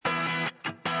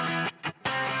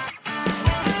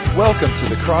Welcome to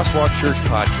the Crosswalk Church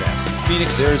Podcast,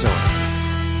 Phoenix,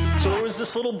 Arizona. So there was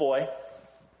this little boy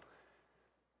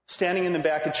standing in the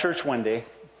back of church one day,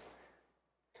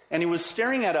 and he was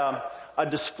staring at a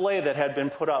display that had been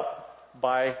put up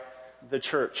by the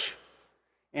church.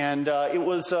 And it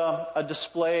was a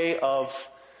display of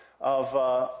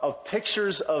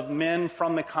pictures of men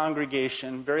from the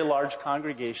congregation, very large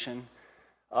congregation,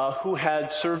 who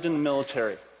had served in the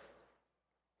military.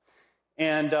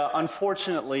 And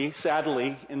unfortunately,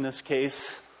 sadly, in this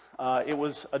case, it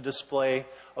was a display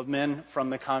of men from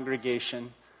the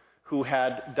congregation who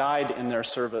had died in their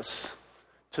service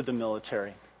to the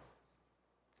military.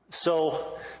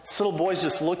 So this little boy's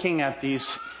just looking at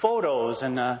these photos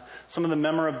and some of the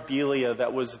memorabilia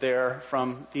that was there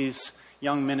from these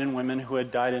young men and women who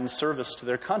had died in service to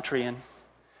their country. And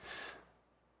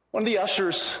one of the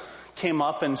ushers came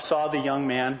up and saw the young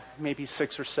man, maybe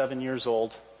 6 or 7 years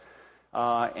old,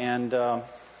 and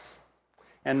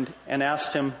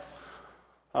asked him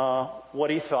what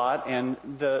he thought. And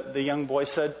the young boy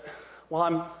said,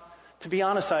 "Well, to be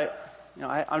honest,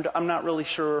 I'm not really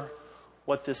sure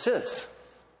what this is."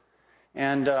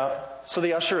 And so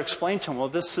the usher explained to him, "Well,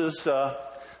 this is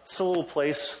it's a little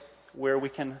place where we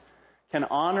can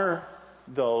honor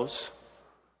those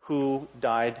who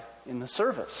died in the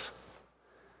service."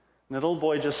 And the little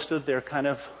boy just stood there kind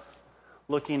of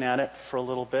looking at it for a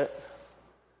little bit.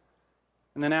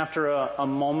 And then after a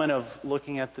moment of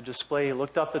looking at the display, he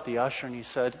looked up at the usher and he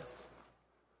said,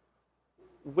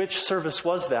 "Which service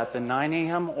was that, the 9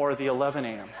 a.m. or the 11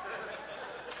 a.m.?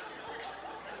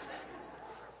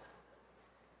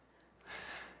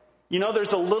 You know,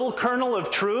 there's a little kernel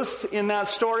of truth in that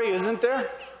story, isn't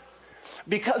there?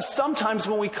 Because sometimes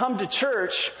when we come to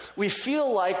church, we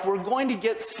feel like we're going to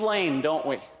get slain, don't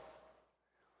we?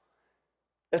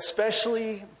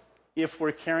 Especially if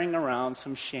we're carrying around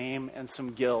some shame and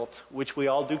some guilt, which we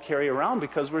all do carry around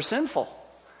because we're sinful.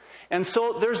 And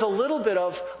so there's a little bit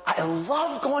of, I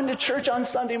love going to church on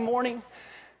Sunday morning.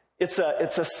 It's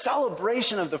a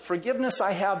celebration of the forgiveness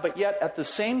I have, but yet at the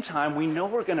same time, we know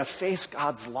we're going to face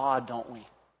God's law, don't we?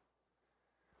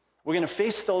 We're going to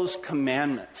face those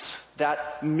commandments,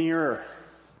 that mirror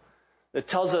that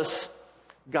tells us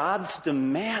God's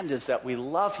demand is that we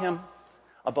love Him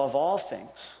above all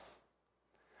things.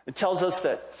 It tells us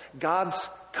that God's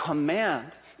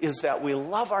command is that we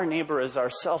love our neighbor as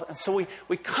ourselves. And so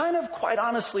we kind of, quite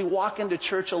honestly, walk into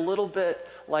church a little bit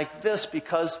like this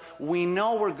because we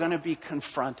know we're going to be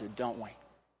confronted, don't we?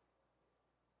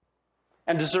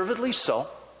 And deservedly so.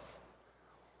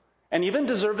 And even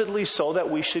deservedly so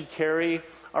that we should carry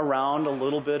around a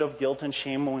little bit of guilt and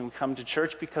shame when we come to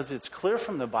church, because it's clear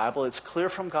from the Bible, it's clear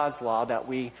from God's law that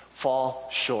we fall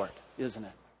short, isn't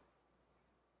it?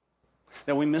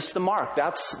 That we miss the mark.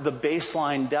 That's the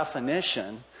baseline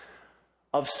definition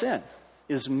of sin,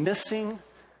 is missing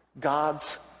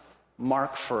God's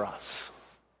mark for us.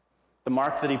 The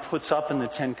mark that He puts up in the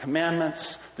 10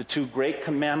 Commandments, the 2 great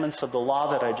commandments of the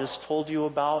law that I just told you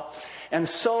about. And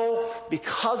so,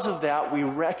 because of that, we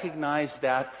recognize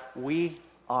that we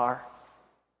are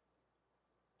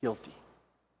guilty.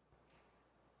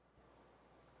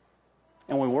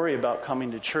 And we worry about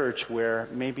coming to church where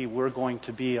maybe we're going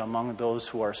to be among those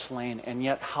who are slain. And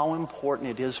yet how important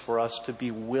it is for us to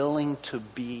be willing to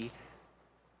be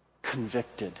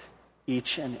convicted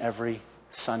each and every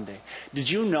Sunday. Did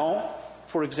you know,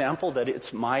 for example, that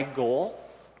it's my goal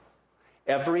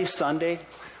every Sunday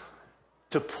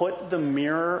to put the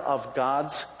mirror of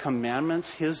God's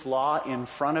commandments, His law, in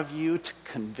front of you to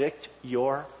convict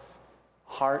your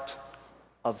heart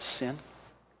of sin?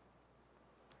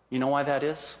 You know why that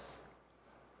is?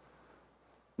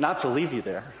 Not to leave you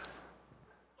there.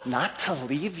 Not to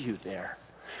leave you there,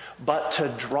 but to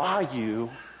draw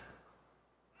you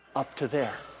up to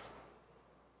there.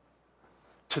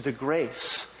 To the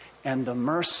grace and the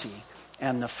mercy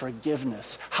and the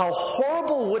forgiveness. How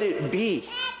horrible would it be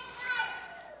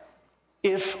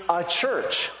if a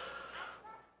church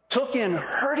took in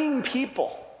hurting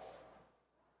people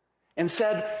and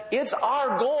said, it's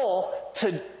our goal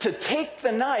to take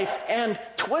the knife and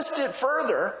twist it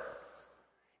further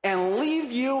and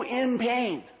leave you in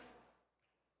pain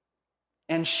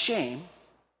and shame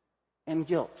and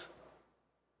guilt.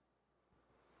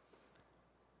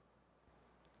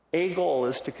 A goal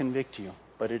is to convict you,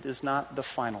 but it is not the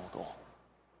final goal.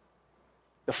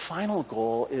 The final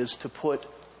goal is to put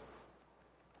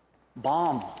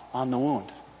balm on the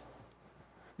wound.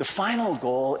 The final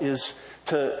goal is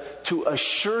to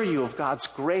assure you of God's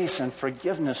grace and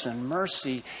forgiveness and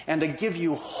mercy, and to give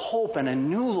you hope and a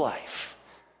new life,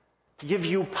 to give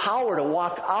you power to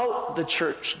walk out the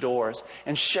church doors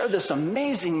and share this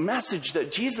amazing message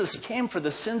that Jesus came for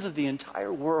the sins of the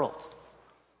entire world.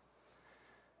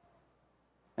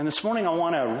 And this morning I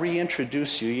want to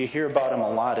reintroduce you. You hear about him a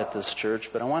lot at this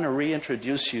church, but I want to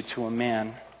reintroduce you to a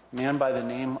man by the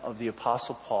name of the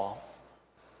Apostle Paul,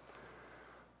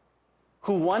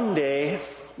 who one day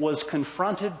was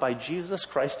confronted by Jesus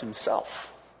Christ himself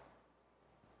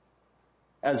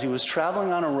as he was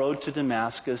traveling on a road to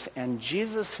Damascus, and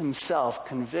Jesus himself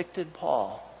convicted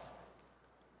Paul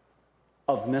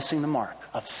of missing the mark,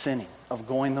 of sinning, of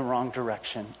going the wrong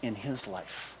direction in his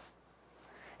life.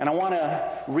 And I want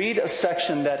to read a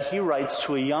section that he writes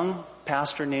to a young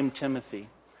pastor named Timothy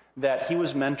that he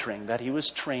was mentoring, that he was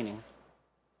training.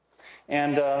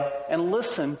 And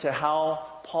listen to how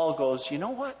Paul goes, you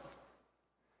know what?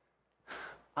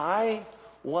 I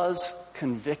was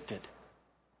convicted.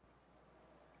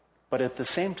 But at the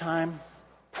same time,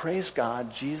 praise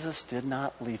God, Jesus did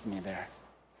not leave me there.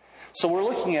 So we're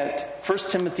looking at 1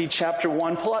 Timothy chapter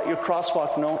 1. Pull out your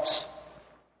crosswalk notes.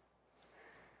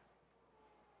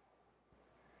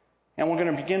 And we're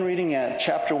going to begin reading at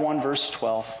chapter 1, verse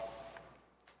 12.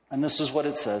 And this is what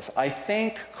it says. I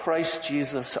thank Christ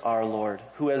Jesus our Lord,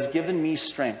 who has given me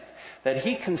strength, that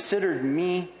he considered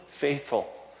me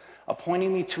faithful,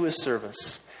 appointing me to his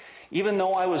service. Even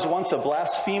though I was once a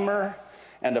blasphemer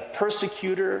and a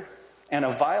persecutor and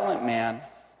a violent man,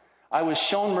 I was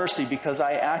shown mercy because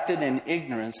I acted in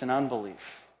ignorance and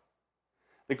unbelief.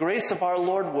 The grace of our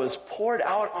Lord was poured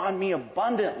out on me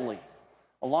abundantly,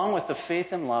 along with the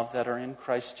faith and love that are in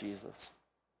Christ Jesus.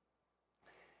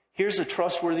 Here's a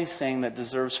trustworthy saying that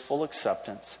deserves full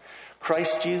acceptance.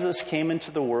 Christ Jesus came into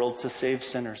the world to save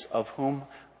sinners, of whom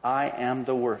I am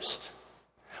the worst.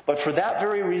 But for that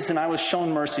very reason I was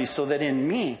shown mercy, so that in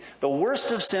me, the worst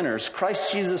of sinners,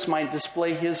 Christ Jesus might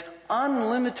display his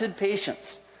unlimited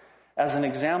patience as an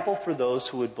example for those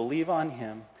who would believe on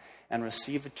him and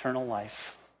receive eternal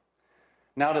life.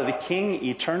 Now to the King,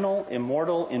 eternal,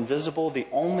 immortal, invisible, the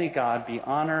only God, be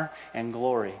honor and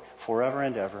glory forever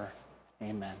and ever.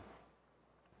 Amen.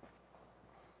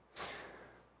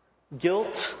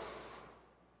 Guilt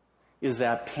is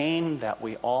that pain that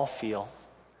we all feel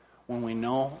when we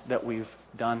know that we've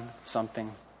done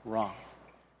something wrong.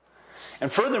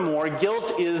 And furthermore,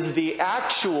 guilt is the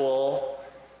actual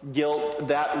guilt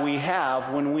that we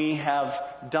have when we have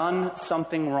done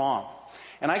something wrong.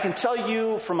 And I can tell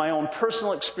you from my own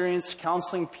personal experience,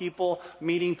 counseling people,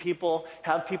 meeting people,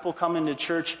 have people come into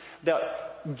church,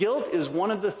 that guilt is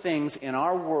one of the things in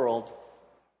our world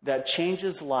that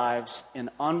changes lives in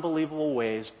unbelievable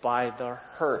ways by the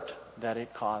hurt that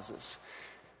it causes.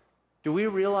 Do we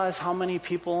realize how many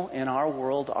people in our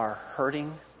world are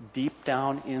hurting deep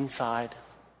down inside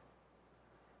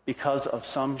because of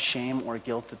some shame or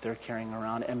guilt that they're carrying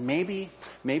around? And maybe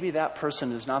that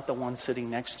person is not the one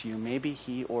sitting next to you. Maybe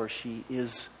he or she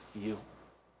is you.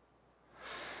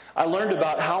 I learned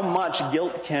about how much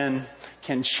guilt can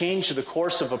change the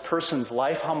course of a person's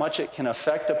life, how much it can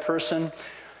affect a person.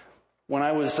 When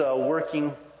I was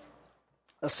working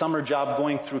a summer job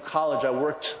going through college, I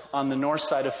worked on the north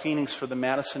side of Phoenix for the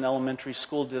Madison Elementary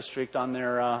School District on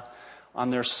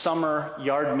their summer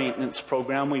yard maintenance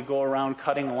program. We go around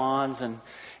cutting lawns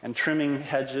and trimming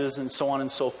hedges and so on and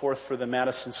so forth for the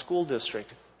Madison School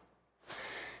District.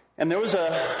 And there was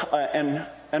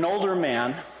an older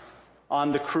man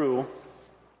on the crew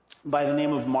by the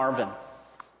name of Marvin.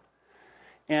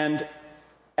 And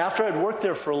after I'd worked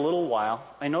there for a little while,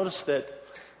 I noticed that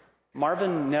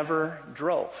Marvin never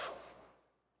drove,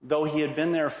 though he had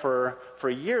been there for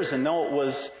years, and though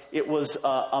it was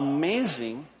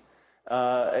amazing.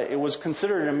 It was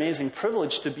considered an amazing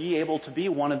privilege to be able to be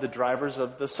one of the drivers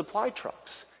of the supply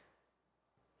trucks.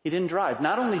 He didn't drive.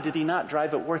 Not only did he not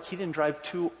drive at work, he didn't drive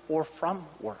to or from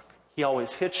work. He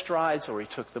always hitched rides, or he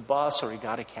took the bus, or he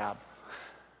got a cab.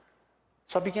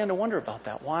 So I began to wonder about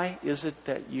that. Why is it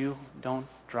that you don't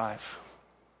drive?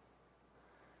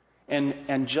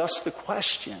 And just the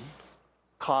question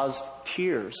caused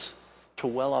tears to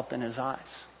well up in his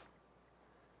eyes.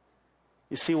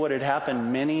 You see, what had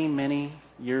happened many, many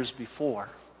years before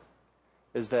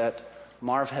is that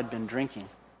Marv had been drinking.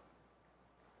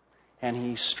 And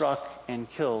he struck and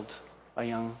killed a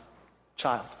young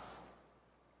child.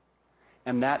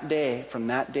 And that day, from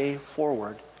that day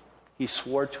forward, he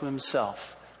swore to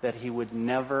himself that he would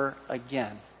never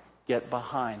again get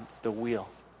behind the wheel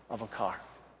of a car.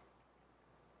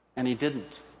 And he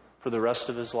didn't for the rest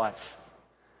of his life.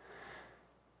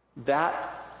 That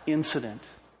incident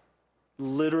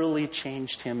literally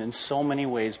changed him in so many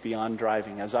ways beyond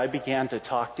driving. As I began to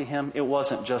talk to him, it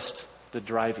wasn't just the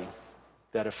driving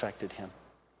that affected him.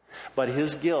 But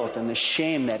his guilt and the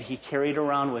shame that he carried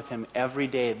around with him every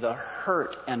day, the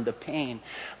hurt and the pain,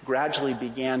 gradually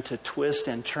began to twist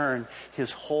and turn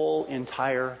his whole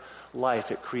entire life.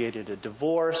 It created a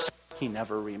divorce. He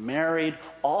never remarried.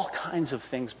 All kinds of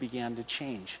things began to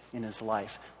change in his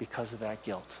life because of that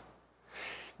guilt.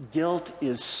 Guilt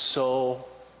is so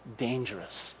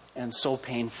dangerous and so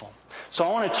painful. So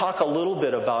I want to talk a little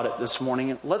bit about it this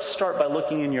morning. Let's start by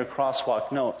looking in your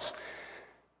crosswalk notes.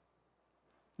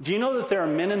 Do you know that there are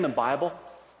men in the Bible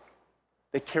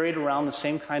that carried around the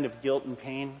same kind of guilt and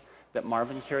pain that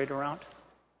Marvin carried around?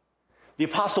 The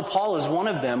Apostle Paul is one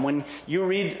of them. When you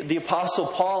read the Apostle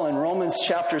Paul in Romans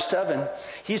chapter 7,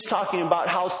 he's talking about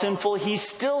how sinful he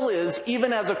still is,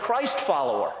 even as a Christ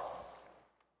follower.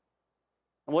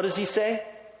 And what does he say?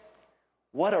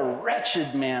 What a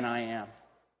wretched man I am.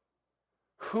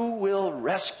 Who will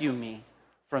rescue me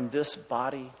from this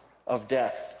body of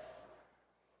death?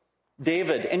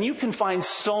 David, and you can find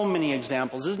so many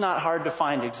examples. It's not hard to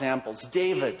find examples.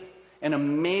 David, an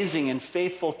amazing and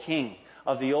faithful king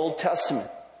of the Old Testament,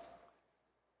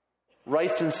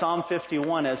 writes in Psalm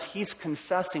 51, as he's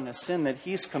confessing a sin that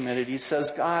he's committed, he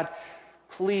says, God,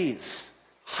 please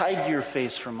hide your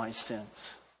face from my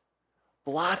sins.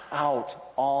 Blot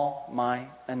out all my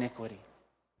iniquity.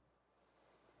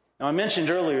 Now, I mentioned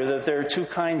earlier that there are two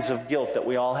kinds of guilt that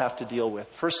we all have to deal with.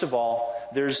 First of all,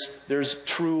 there's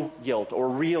true guilt or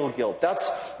real guilt. That's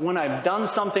when I've done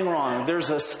something wrong.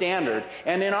 There's a standard.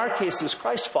 And in our case as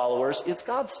Christ followers, it's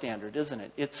God's standard, isn't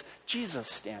it? It's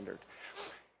Jesus' standard.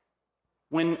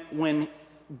 When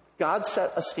God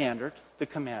set a standard, the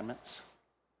commandments,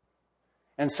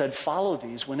 and said, follow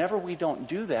these, whenever we don't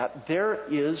do that, there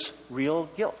is real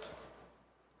guilt.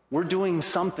 We're doing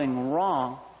something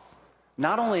wrong,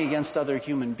 not only against other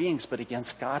human beings, but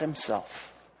against God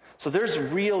himself. So there's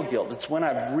real guilt. It's when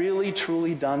I've really,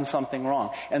 truly done something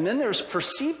wrong. And then there's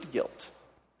perceived guilt,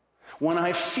 when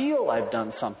I feel I've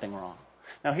done something wrong.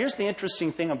 Now, here's the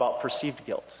interesting thing about perceived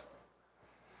guilt.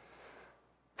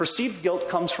 Perceived guilt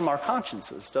comes from our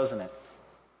consciences, doesn't it?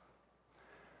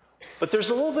 But there's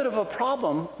a little bit of a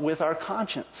problem with our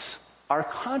conscience. Our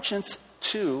conscience,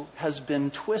 too, has been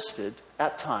twisted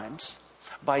at times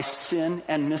by sin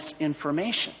and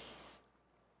misinformation.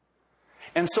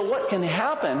 And so what can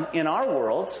happen in our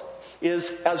world is,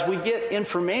 as we get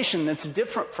information that's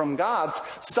different from God's,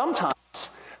 sometimes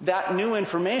that new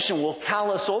information will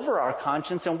callous over our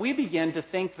conscience, and we begin to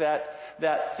think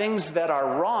that things that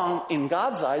are wrong in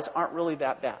God's eyes aren't really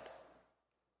that bad.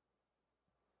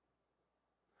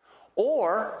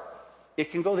 Or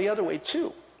it can go the other way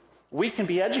too. We can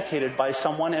be educated by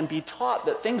someone and be taught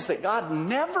that things that God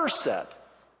never said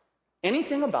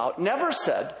anything about, never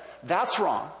said, that's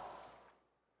wrong.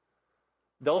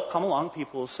 They'll come along,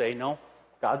 people will say, no,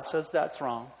 God says that's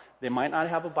wrong. They might not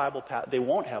have a Bible, they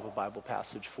won't have a Bible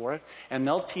passage for it, and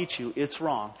they'll teach you it's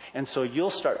wrong. And so you'll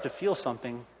start to feel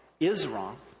something is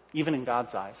wrong, even in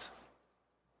God's eyes,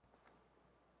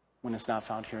 when it's not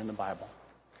found here in the Bible.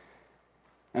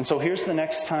 And so here's the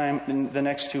next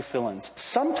two fill-ins.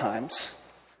 Sometimes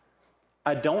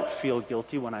I don't feel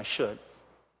guilty when I should,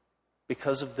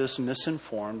 because of this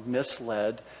misinformed,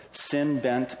 misled,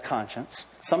 sin-bent conscience.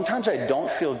 Sometimes I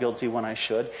don't feel guilty when I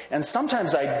should, and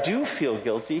sometimes I do feel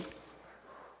guilty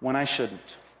when I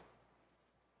shouldn't.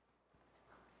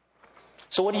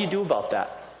 So what do you do about that?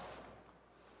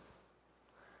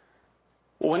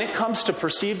 Well, when it comes to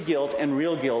perceived guilt and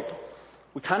real guilt,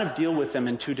 we kind of deal with them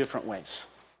in two different ways.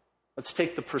 Let's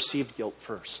take the perceived guilt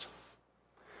first.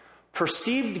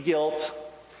 Perceived guilt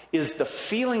is the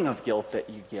feeling of guilt that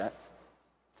you get.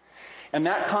 And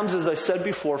that comes, as I said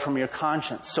before, from your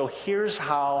conscience. So here's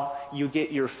how you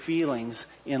get your feelings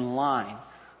in line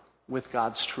with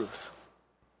God's truth.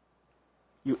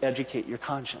 You educate your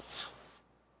conscience.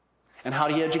 And how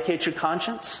do you educate your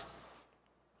conscience?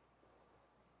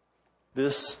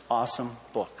 This awesome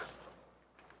book.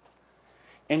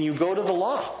 And you go to the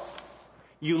law.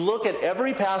 You look at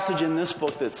every passage in this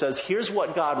book that says, here's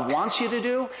what God wants you to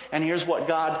do, and here's what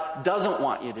God doesn't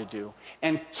want you to do.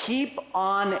 And keep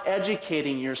on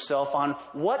educating yourself on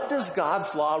what does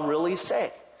God's law really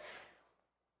say.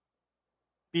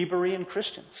 Be Berean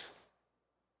Christians,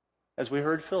 as we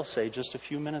heard Phil say just a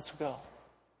few minutes ago.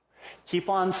 Keep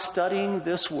on studying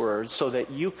this word so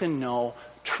that you can know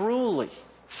truly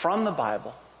from the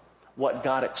Bible what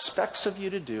God expects of you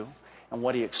to do and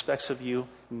what he expects of you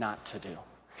not to do.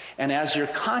 And as your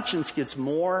conscience gets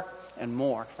more and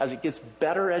more, as it gets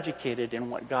better educated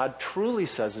in what God truly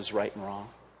says is right and wrong,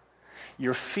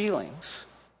 your feelings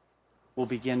will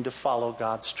begin to follow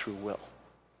God's true will.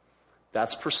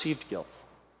 That's perceived guilt.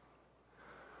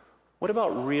 What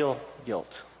about real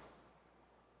guilt?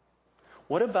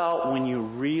 What about when you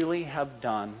really have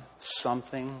done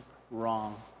something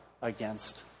wrong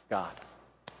against God?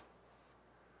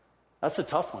 That's a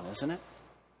tough one, isn't it?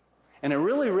 And it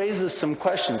really raises some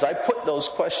questions. I put those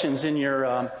questions in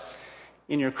your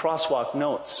crosswalk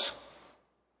notes.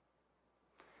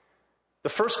 The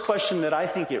first question that I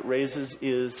think it raises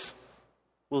is,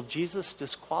 will Jesus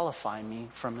disqualify me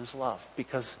from his love?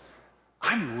 Because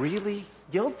I'm really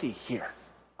guilty here.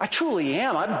 I truly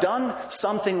am. I've done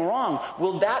something wrong.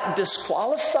 Will that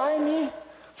disqualify me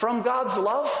from God's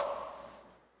love?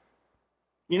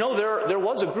 You know, there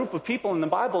was a group of people in the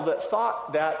Bible that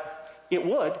thought that it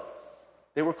would.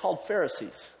 They were called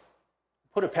Pharisees.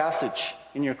 Put a passage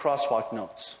in your crosswalk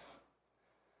notes.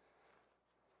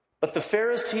 But the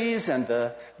Pharisees and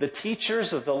the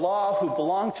teachers of the law who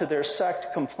belonged to their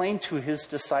sect complained to his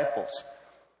disciples.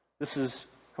 This is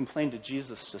complained to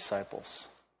Jesus' disciples.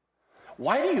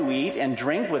 Why do you eat and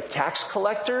drink with tax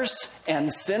collectors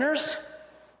and sinners?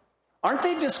 Aren't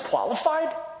they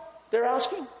disqualified? They're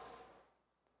asking.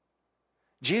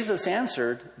 Jesus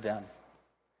answered them,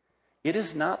 it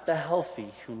is not the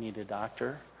healthy who need a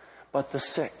doctor, but the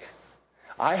sick.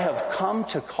 I have come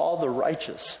to call the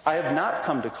righteous. I have not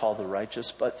come to call the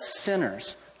righteous, but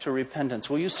sinners to repentance.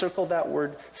 Will you circle that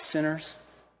word, sinners?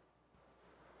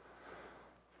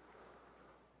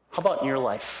 How about in your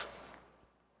life?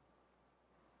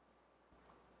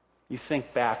 You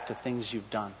think back to things you've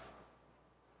done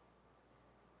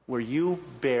where you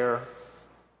bear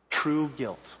true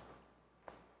guilt.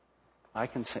 I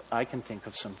can think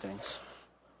of some things.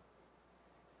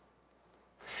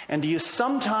 And do you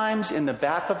sometimes in the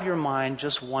back of your mind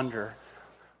just wonder,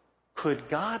 could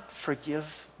God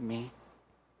forgive me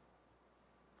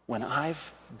when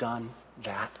I've done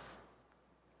that?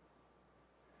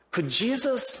 Could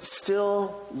Jesus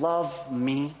still love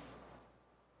me?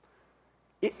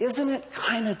 Isn't it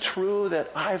kind of true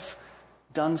that I've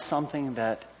done something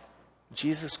that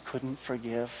Jesus couldn't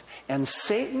forgive? And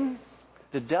Satan,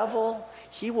 the devil,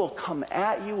 he will come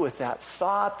at you with that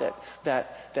thought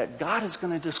that God is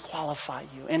going to disqualify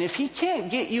you. And if he can't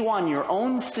get you on your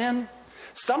own sin,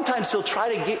 sometimes he'll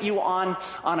try to get you on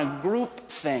a group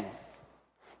thing.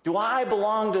 Do I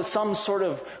belong to some sort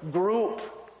of group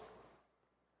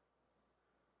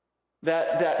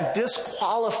that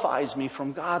disqualifies me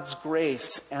from God's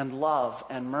grace and love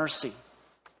and mercy?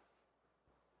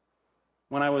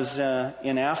 When I was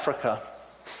in Africa,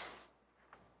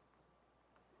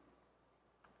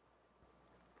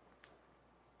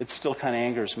 it still kind of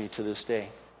angers me to this day.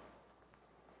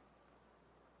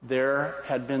 There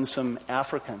had been some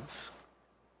Africans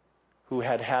who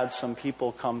had some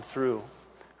people come through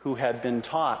who had been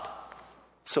taught,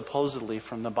 supposedly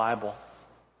from the Bible,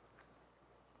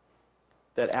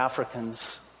 that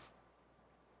Africans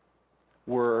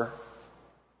were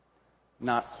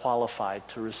not qualified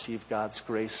to receive God's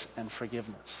grace and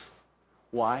forgiveness.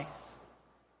 Why?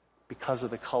 Because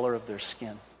of the color of their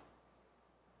skin.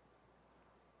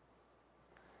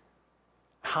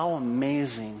 How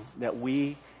amazing that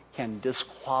we can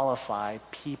disqualify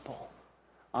people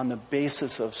on the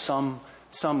basis of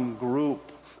some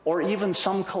group or even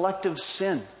some collective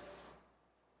sin.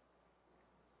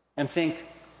 And think,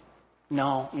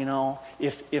 no,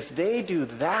 if they do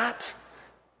that,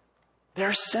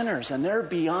 they're sinners and they're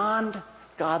beyond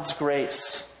God's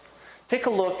grace. Take a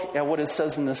look at what it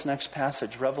says in this next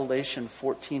passage, Revelation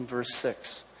 14, verse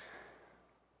 6.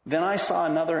 Then I saw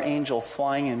another angel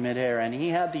flying in midair, and he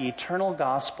had the eternal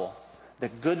gospel, the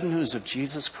good news of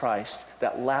Jesus Christ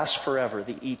that lasts forever,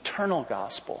 the eternal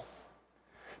gospel,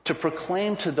 to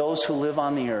proclaim to those who live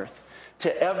on the earth,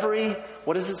 to every,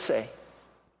 what does it say?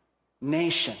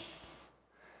 Nation,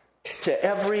 to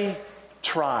every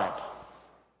tribe,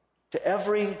 to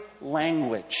every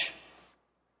language,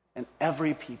 and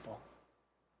every people.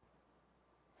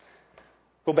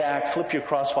 Go back, flip your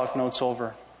crosswalk notes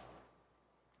over.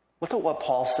 Look at what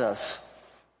Paul says.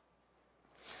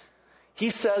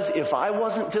 He says, if I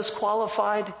wasn't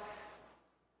disqualified,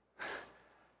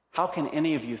 how can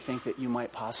any of you think that you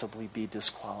might possibly be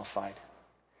disqualified?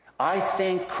 I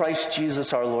thank Christ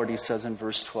Jesus our Lord, he says in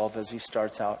verse 12 as he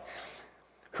starts out,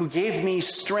 who gave me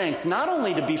strength not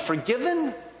only to be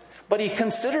forgiven, but he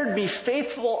considered me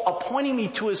faithful, appointing me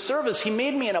to his service. He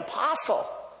made me an apostle.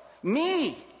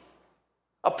 Me.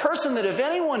 A person that if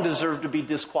anyone deserved to be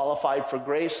disqualified for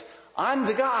grace, I'm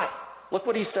the guy. Look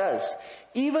what he says.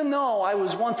 Even though I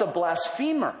was once a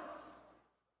blasphemer,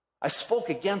 I spoke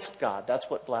against God. That's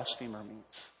what blasphemer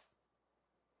means.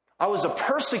 I was a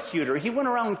persecutor. He went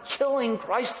around killing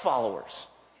Christ followers.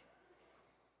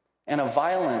 and a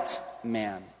violent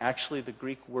man. Actually, the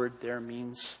Greek word there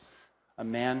means a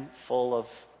man full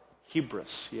of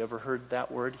hubris. You ever heard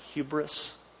that word,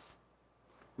 hubris?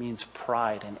 It means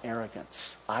pride and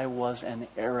arrogance. I was an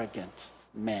arrogant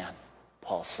man,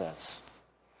 Paul says.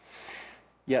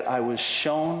 Yet I was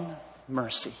shown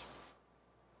mercy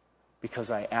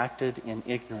because I acted in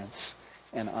ignorance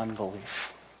and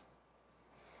unbelief.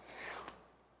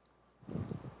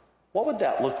 What would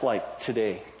that look like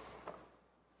today?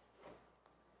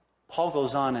 Paul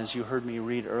goes on, as you heard me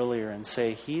read earlier, and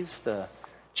say he's the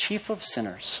chief of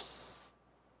sinners.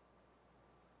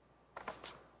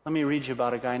 Let me read you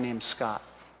about a guy named Scott.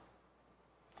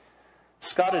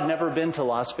 Scott had never been to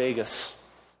Las Vegas.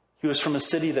 He was from a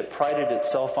city that prided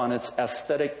itself on its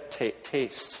aesthetic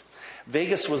taste.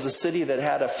 Vegas was a city that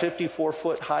had a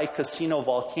 54-foot high casino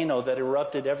volcano that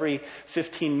erupted every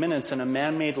 15 minutes in a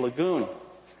man-made lagoon.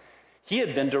 He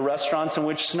had been to restaurants in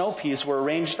which snow peas were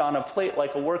arranged on a plate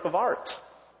like a work of art.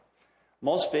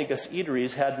 Most Vegas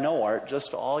eateries had no art,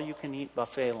 just all-you-can-eat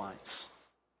buffet lines.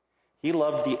 He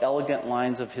loved the elegant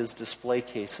lines of his display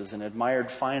cases and admired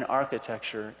fine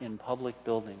architecture in public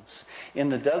buildings. In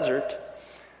the desert,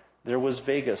 there was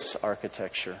Vegas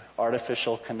architecture,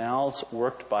 artificial canals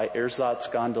worked by ersatz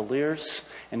gondoliers,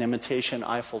 an imitation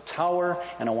Eiffel Tower,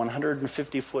 and a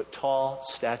 150-foot tall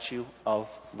Statue of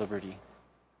Liberty.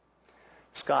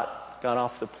 Scott got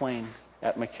off the plane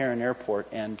at McCarran Airport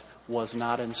and was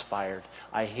not inspired.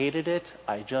 I hated it.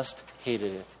 I just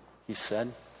hated it, he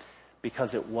said,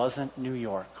 because it wasn't New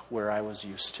York where I was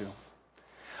used to.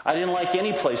 I didn't like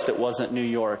any place that wasn't New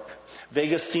York.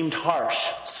 Vegas seemed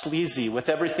harsh, sleazy, with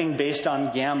everything based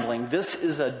on gambling. This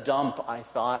is a dump, I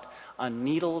thought, a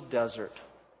needle desert.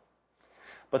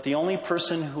 But the only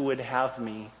person who would have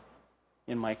me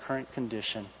in my current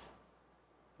condition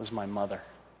was my mother.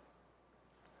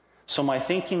 So my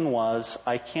thinking was,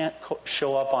 I can't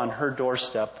show up on her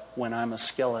doorstep when I'm a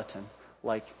skeleton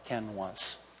like Ken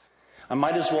was. I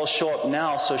might as well show up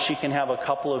now so she can have a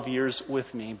couple of years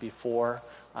with me before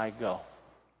I go.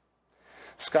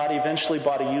 Scott eventually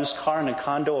bought a used car in a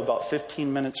condo about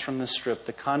 15 minutes from the Strip.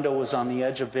 The condo was on the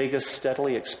edge of Vegas'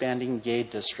 steadily expanding gay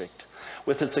district.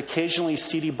 With its occasionally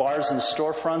seedy bars and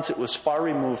storefronts, it was far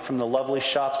removed from the lovely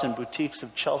shops and boutiques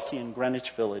of Chelsea and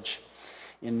Greenwich Village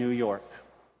in New York.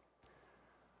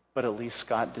 But at least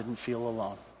Scott didn't feel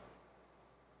alone.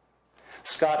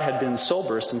 Scott had been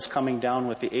sober since coming down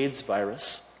with the AIDS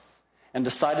virus and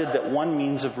decided that one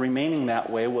means of remaining that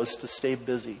way was to stay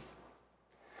busy.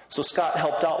 So Scott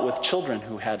helped out with children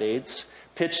who had AIDS,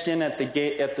 pitched in at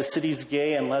the city's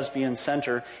gay and lesbian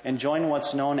center, and joined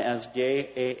what's known as Gay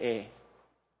AA.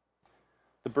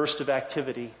 The burst of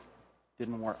activity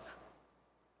didn't work.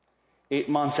 8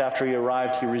 months after he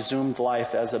arrived, he resumed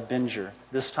life as a binger,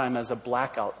 this time as a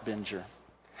blackout binger.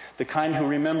 The kind who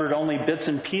remembered only bits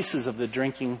and pieces of the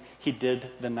drinking he did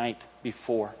the night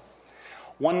before.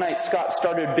 One night, Scott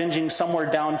started binging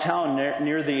somewhere downtown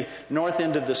near the north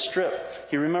end of the Strip.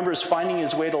 He remembers finding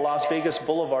his way to Las Vegas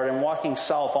Boulevard and walking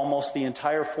south almost the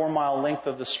entire 4-mile length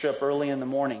of the Strip early in the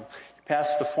morning. He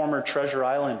passed the former Treasure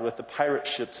Island with the pirate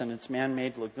ships and its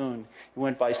man-made lagoon. He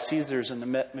went by Caesars and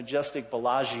the majestic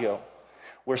Bellagio,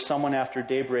 where sometime after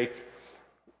daybreak,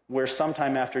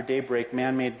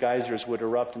 man-made geysers would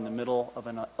erupt in the middle of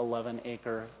an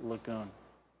 11-acre lagoon.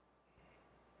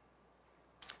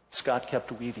 Scott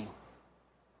kept weaving.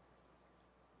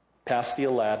 Past the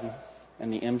Aladdin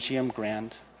and the MGM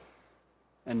Grand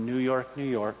and New York, New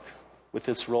York, with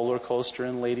its roller coaster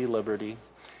and Lady Liberty.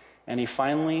 And he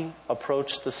finally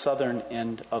approached the southern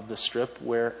end of the Strip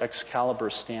where Excalibur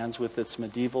stands with its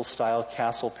medieval-style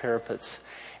castle parapets.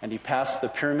 And he passed the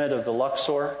Pyramid of the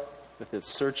Luxor with its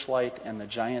searchlight and the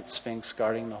giant Sphinx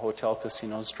guarding the hotel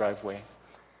casino's driveway.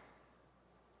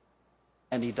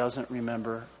 And he doesn't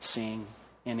remember seeing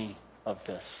any of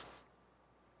this.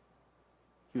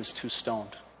 He was too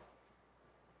stoned.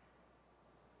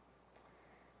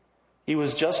 He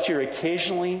was just your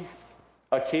occasional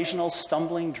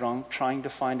stumbling drunk trying to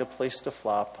find a place to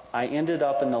flop. I ended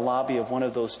up in the lobby of one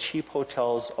of those cheap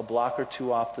hotels a block or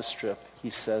two off the Strip.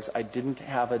 He says, I didn't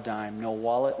have a dime, no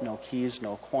wallet, no keys,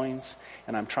 no coins,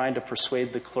 and I'm trying to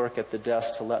persuade the clerk at the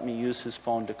desk to let me use his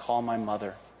phone to call my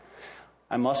mother.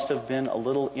 I must have been a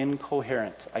little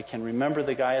incoherent. I can remember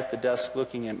the guy at the desk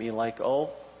looking at me like, oh,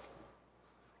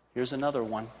 here's another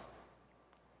one.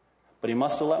 But he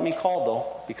must have let me call,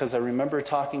 though, because I remember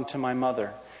talking to my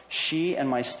mother. She and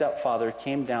my stepfather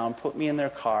came down, put me in their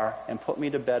car, and put me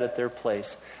to bed at their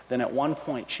place. Then at one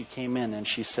point she came in and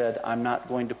she said, I'm not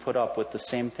going to put up with the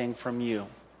same thing from you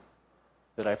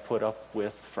that I put up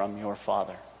with from your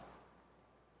father.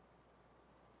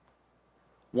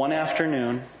 One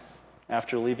afternoon,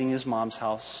 after leaving his mom's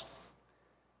house,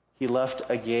 he left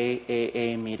a gay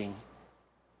AA meeting,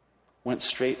 went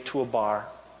straight to a bar,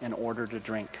 and ordered a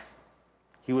drink.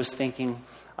 He was thinking,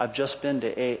 I've just been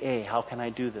to AA, how can I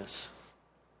do this?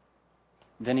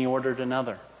 Then he ordered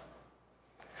another.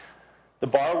 The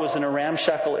bar was in a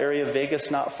ramshackle area of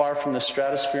Vegas, not far from the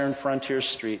Stratosphere and Frontier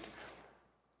Street.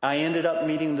 I ended up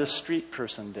meeting this street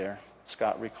person there,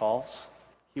 Scott recalls.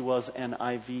 He was an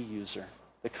IV user,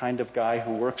 the kind of guy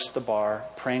who works the bar,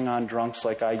 preying on drunks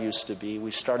like I used to be.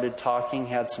 We started talking,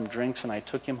 had some drinks, and I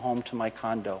took him home to my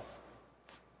condo.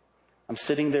 I'm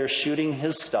sitting there shooting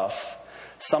his stuff,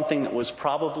 something that was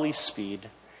probably speed,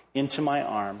 into my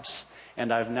arms,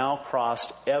 and I've now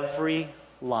crossed every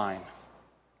line.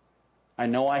 I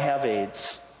know I have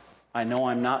AIDS. I know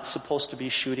I'm not supposed to be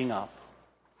shooting up.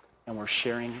 And we're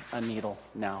sharing a needle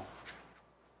now.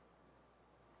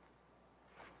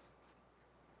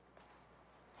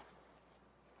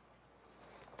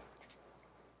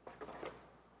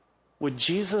 Would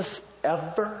Jesus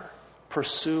ever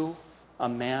pursue a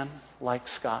man like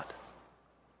Scott?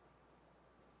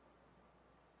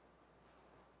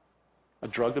 A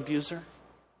drug abuser?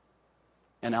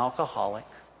 An alcoholic?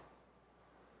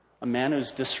 A man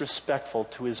who's disrespectful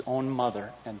to his own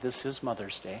mother, and this is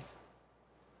Mother's Day.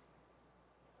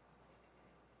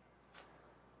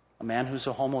 A man who's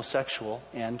a homosexual,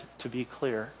 and to be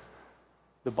clear,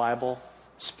 the Bible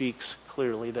speaks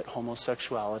clearly that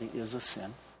homosexuality is a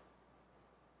sin.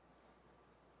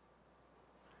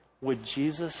 Would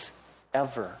Jesus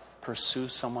ever pursue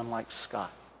someone like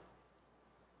Scott?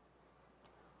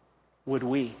 Would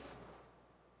we?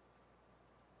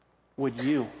 Would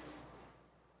you?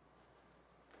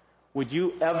 Would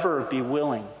you ever be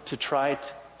willing to try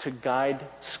to guide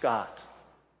Scott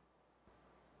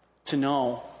to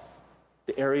know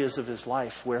the areas of his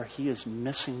life where he is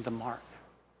missing the mark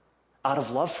out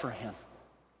of love for him?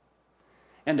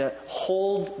 And to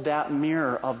hold that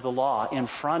mirror of the law in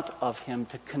front of him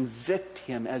to convict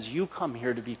him as you come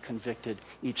here to be convicted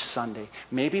each Sunday.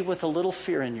 Maybe with a little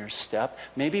fear in your step.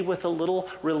 Maybe with a little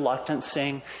reluctance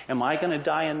saying, am I going to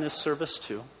die in this service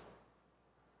too?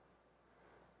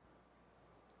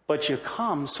 But you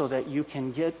come so that you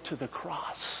can get to the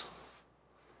cross.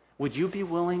 Would you be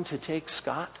willing to take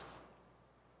Scott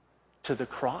to the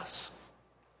cross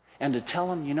and to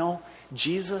tell him, you know,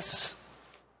 Jesus,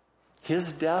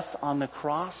 his death on the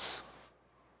cross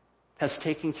has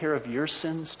taken care of your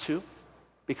sins too,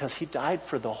 because he died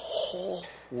for the whole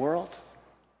world?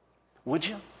 Would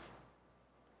you?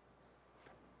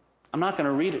 I'm not going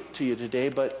to read it to you today,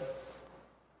 but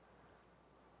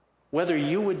whether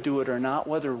you would do it or not,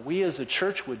 whether we as a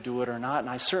church would do it or not, and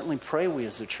I certainly pray we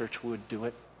as a church would do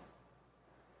it,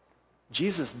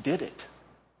 Jesus did it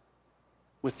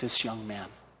with this young man.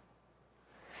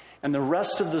 And the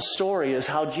rest of the story is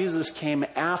how Jesus came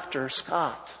after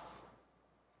Scott.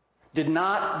 Did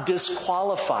not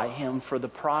disqualify him for the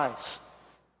prize.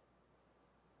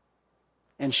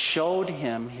 And showed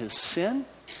him his sin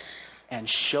and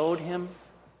showed him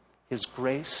his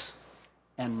grace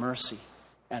and mercy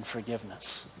and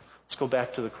forgiveness. Let's go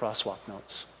back to the crosswalk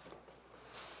notes.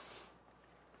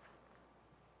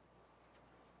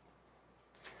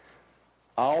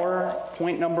 Our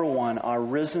point number one, our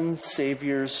risen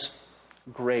Savior's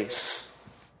grace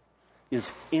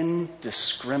is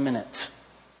indiscriminate.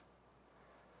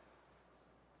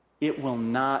 It will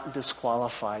not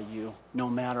disqualify you, no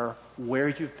matter where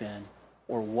you've been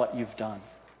or what you've done.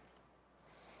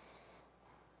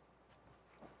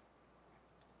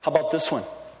 How about this one?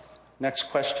 Next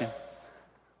question.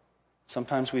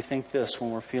 Sometimes we think this when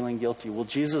we're feeling guilty. Will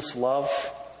Jesus'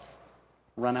 love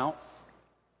run out?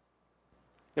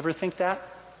 You ever think that?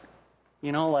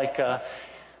 You know, like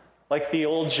the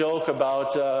old joke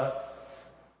about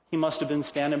he must have been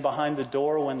standing behind the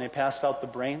door when they passed out the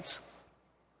brains.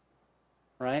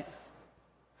 Right?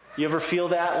 You ever feel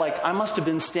that? Like, I must have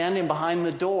been standing behind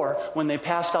the door when they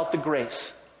passed out the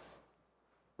grace.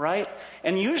 Right?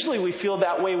 And usually we feel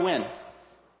that way when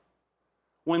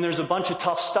there's a bunch of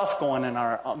tough stuff going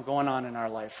on in our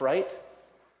life, right?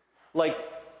 Like,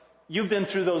 you've been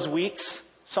through those weeks.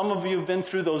 Some of you have been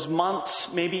through those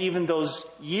months, maybe even those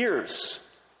years,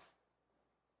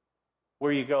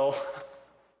 where you go,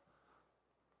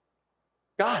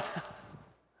 God,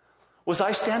 was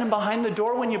I standing behind the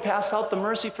door when you passed out the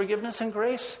mercy, forgiveness, and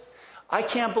grace? I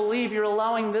can't believe you're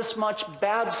allowing this much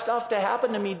bad stuff to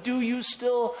happen to me. Do you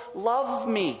still love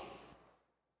me?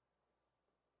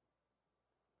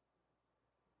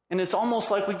 And it's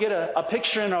almost like we get a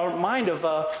picture in our mind of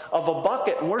a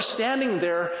bucket, and we're standing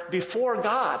there before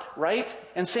God, right?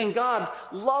 And saying, God,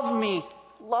 love me,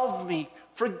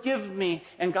 Forgive me.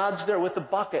 And God's there with a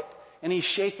bucket, and he's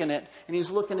shaking it, and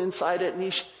he's looking inside it,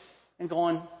 and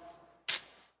going,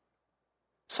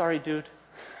 sorry, dude.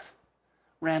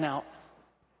 Ran out.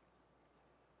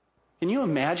 Can you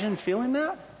imagine feeling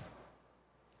that?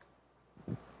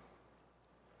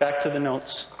 Back to the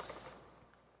notes.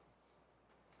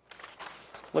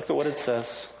 Look at what it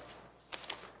says.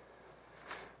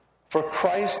 For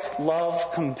Christ's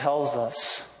love compels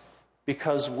us,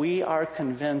 because we are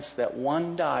convinced that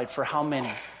one died for how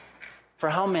many? For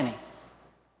how many?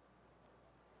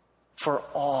 For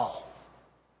all.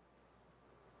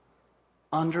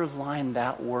 Underline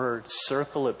that word,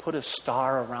 circle it, put a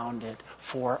star around it.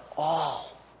 For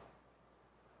all.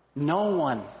 No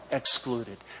one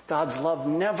excluded. God's love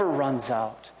never runs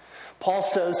out. Paul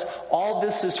says, all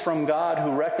this is from God,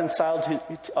 who reconciled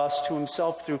us to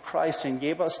himself through Christ and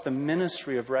gave us the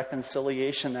ministry of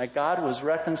reconciliation, that God was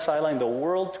reconciling the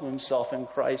world to himself in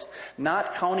Christ,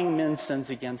 not counting men's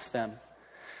sins against them.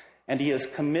 And he has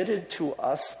committed to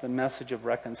us the message of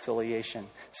reconciliation.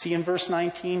 See in verse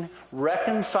 19,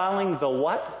 reconciling the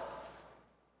what?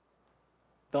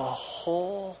 The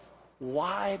whole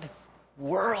wide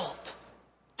world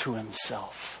to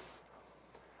himself.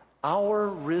 Our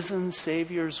risen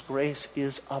Savior's grace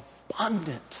is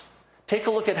abundant. Take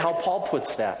a look at how Paul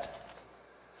puts that.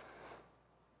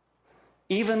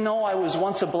 Even though I was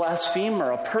once a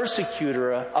blasphemer, a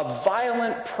persecutor, a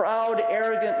violent, proud,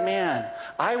 arrogant man,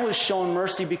 I was shown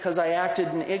mercy because I acted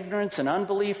in ignorance and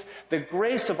unbelief. The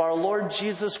grace of our Lord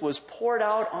Jesus was poured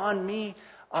out on me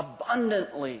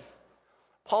abundantly.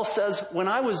 Paul says, when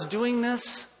I was doing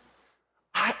this,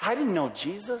 I didn't know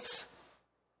Jesus.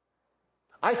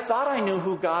 I thought I knew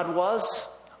who God was.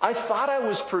 I thought I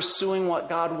was pursuing what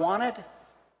God wanted.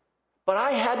 But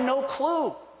I had no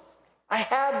clue. I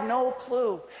had no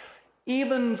clue.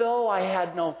 Even though I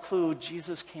had no clue,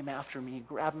 Jesus came after me,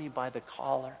 grabbed me by the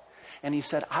collar, and he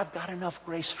said, I've got enough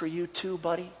grace for you too,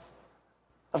 buddy.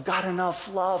 I've got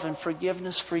enough love and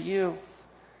forgiveness for you.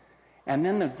 And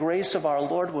then the grace of our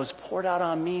Lord was poured out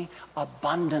on me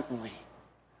abundantly,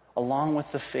 along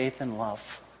with the faith and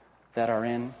love that are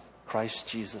in Christ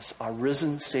Jesus. Our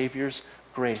risen Savior's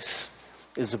grace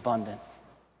is abundant.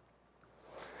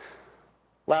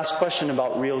 Last question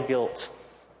about real guilt.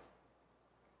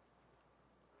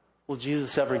 Will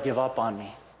Jesus ever give up on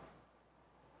me?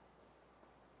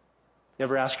 You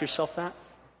ever ask yourself that?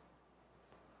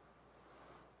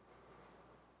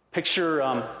 Picture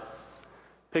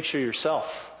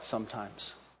yourself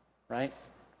sometimes, right?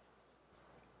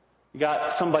 You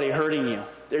got somebody hurting you.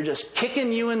 They're just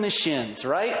kicking you in the shins,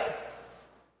 right?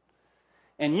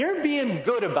 And you're being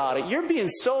good about it. You're being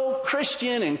so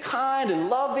Christian and kind and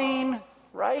loving,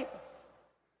 right?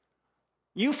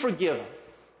 You forgive them.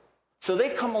 So they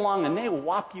come along and they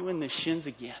whop you in the shins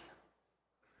again,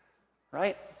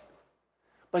 right?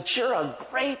 But you're a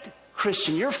great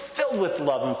Christian. You're filled with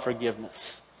love and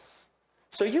forgiveness.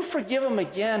 So you forgive them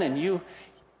again, and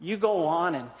you go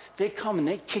on, and they come and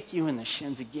they kick you in the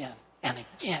shins again and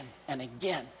again and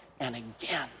again and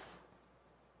again.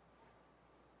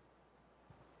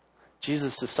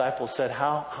 Jesus' disciples said,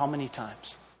 how many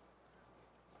times?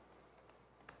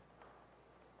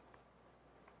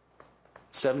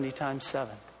 70 times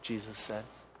 7, Jesus said.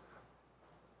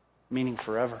 Meaning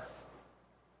forever.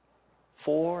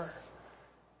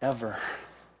 Forever.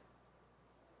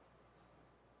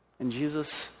 And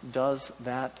Jesus does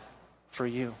that for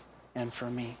you and for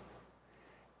me.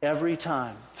 Every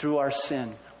time through our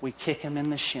sin, we kick him in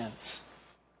the shins.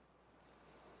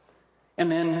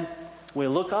 And then we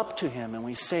look up to him and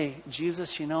we say,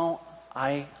 Jesus, you know,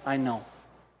 I know.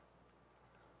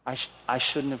 I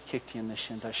shouldn't have kicked you in the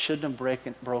shins. I shouldn't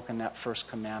have broken that first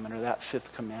commandment or that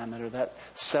fifth commandment or that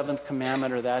seventh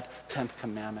commandment or that 10th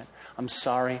commandment. I'm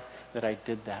sorry that I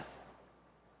did that.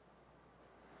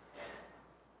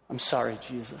 I'm sorry,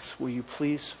 Jesus. Will you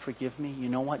please forgive me? You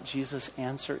know what Jesus'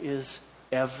 answer is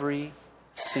every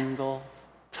single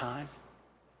time?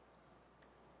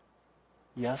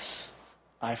 Yes,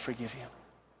 I forgive you.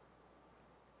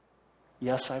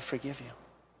 Yes, I forgive you.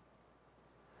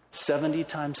 70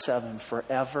 times 7,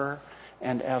 forever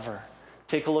and ever.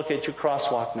 Take a look at your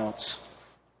crosswalk notes.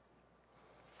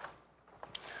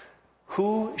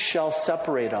 Who shall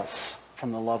separate us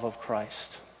from the love of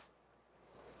Christ?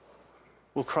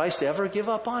 Will Christ ever give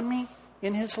up on me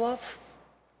in his love?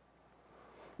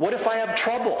 What if I have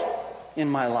trouble in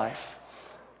my life?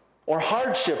 Or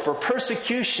hardship or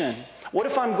persecution? What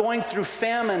if I'm going through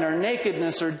famine or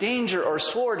nakedness or danger or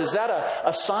sword? Is that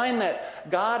a sign that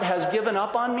God has given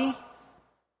up on me?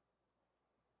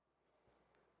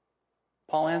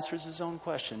 Paul answers his own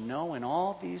question. No, in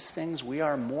all these things we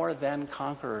are more than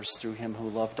conquerors through him who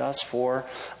loved us. For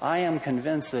I am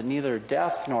convinced that neither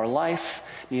death nor life,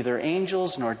 neither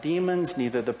angels nor demons,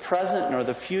 neither the present nor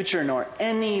the future, nor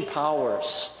any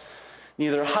powers,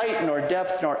 neither height nor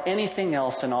depth nor anything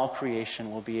else in all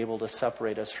creation will be able to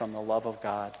separate us from the love of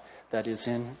God that is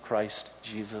in Christ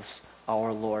Jesus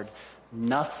our Lord.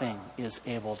 Nothing is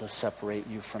able to separate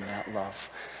you from that love.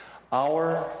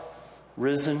 Our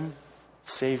risen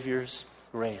Savior's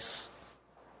grace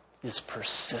is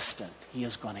persistent. He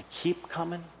is going to keep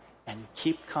coming and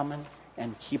keep coming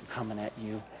and keep coming at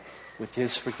you with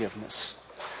his forgiveness.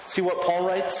 See what Paul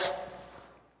writes?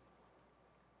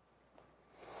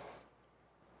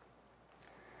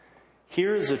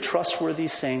 Here is a trustworthy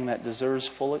saying that deserves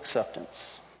full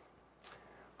acceptance.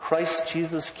 Christ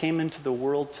Jesus came into the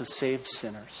world to save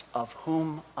sinners, of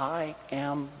whom I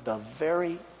am the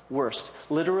very worst.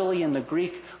 Literally in the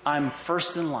Greek, I'm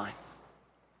first in line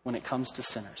when it comes to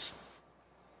sinners.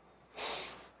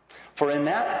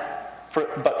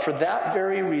 But for that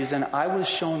very reason, I was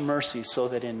shown mercy so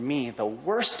that in me, the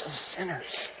worst of sinners.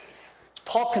 Is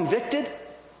Paul convicted?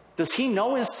 Does he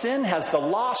know his sin? Has the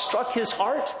law struck his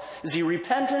heart? Is he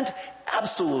repentant?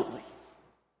 Absolutely.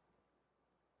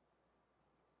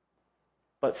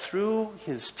 But through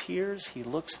his tears, he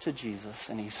looks to Jesus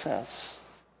and he says,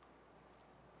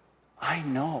 I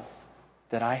know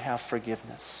that I have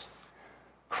forgiveness.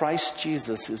 Christ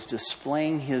Jesus is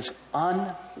displaying his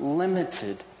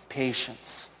unlimited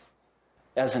patience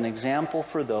as an example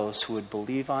for those who would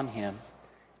believe on him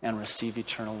and receive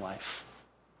eternal life.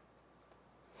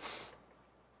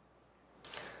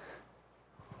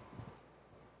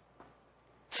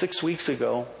 Six weeks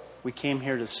ago, we came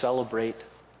here to celebrate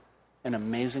an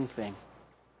amazing thing.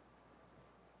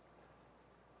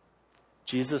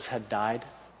 Jesus had died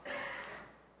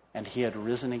and he had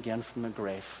risen again from the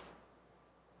grave.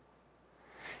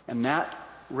 And that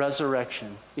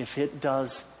resurrection, if it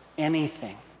does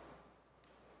anything,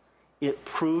 it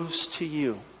proves to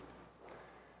you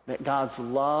that God's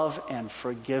love and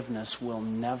forgiveness will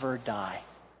never die.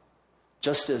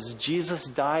 Just as Jesus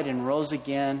died and rose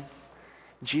again,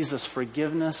 Jesus'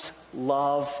 forgiveness,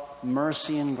 love,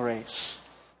 mercy, and grace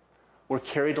were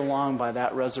carried along by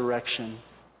that resurrection.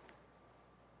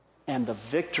 And the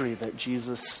victory that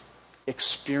Jesus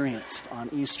experienced on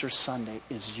Easter Sunday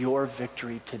is your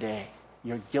victory today.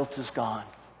 Your guilt is gone.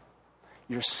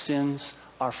 Your sins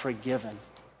are forgiven,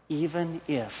 even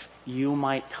if you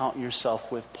might count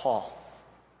yourself with Paul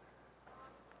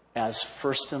as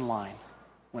first in line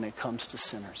when it comes to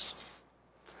sinners.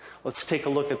 Let's take a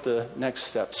look at the next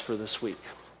steps for this week.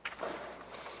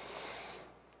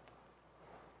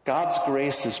 God's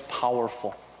grace is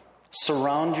powerful.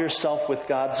 Surround yourself with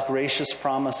God's gracious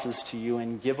promises to you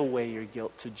and give away your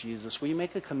guilt to Jesus. Will you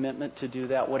make a commitment to do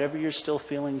that? Whatever you're still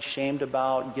feeling shamed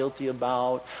about, guilty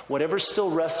about, whatever's still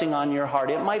resting on your heart,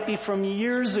 it might be from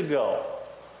years ago.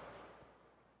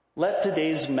 Let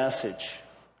today's message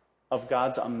of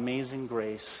God's amazing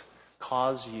grace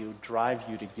drive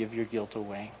you to give your guilt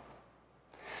away.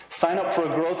 Sign up for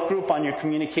a growth group on your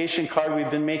communication card. We've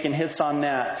been making hits on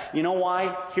that. You know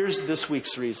why? Here's this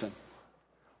week's reason.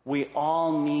 We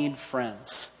all need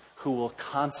friends who will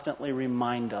constantly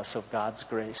remind us of God's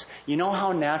grace. You know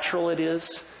how natural it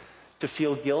is to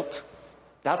feel guilt?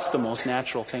 That's the most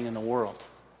natural thing in the world.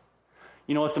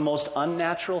 You know what the most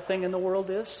unnatural thing in the world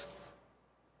is?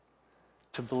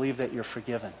 To believe that you're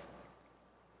forgiven.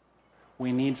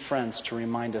 We need friends to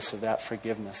remind us of that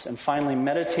forgiveness. And finally,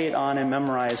 meditate on and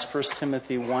memorize 1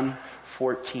 Timothy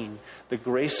 1:14. The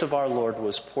grace of our Lord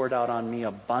was poured out on me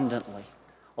abundantly,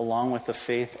 along with the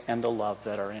faith and the love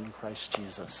that are in Christ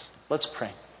Jesus. Let's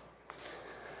pray.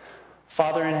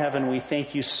 Father in heaven, we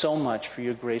thank you so much for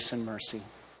your grace and mercy.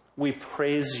 We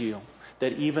praise you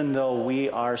that even though we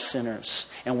are sinners,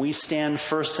 and we stand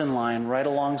first in line right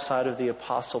alongside of the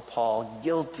Apostle Paul,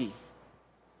 guilty,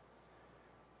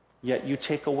 yet you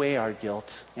take away our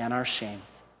guilt and our shame.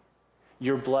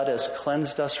 Your blood has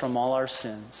cleansed us from all our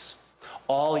sins.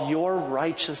 All your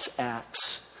righteous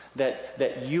acts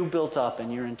that you built up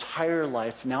in your entire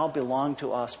life now belong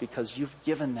to us because you've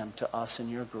given them to us in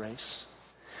your grace.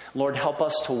 Lord, help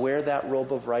us to wear that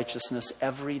robe of righteousness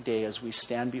every day as we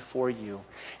stand before you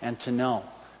and to know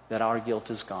that our guilt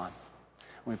is gone.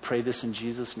 We pray this in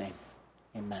Jesus' name.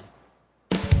 Amen.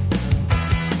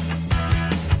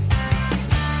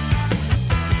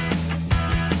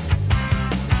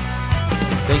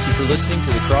 Thank you for listening to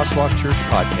the Crosswalk Church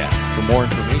podcast. For more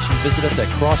information, visit us at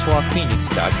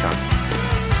crosswalkphoenix.com.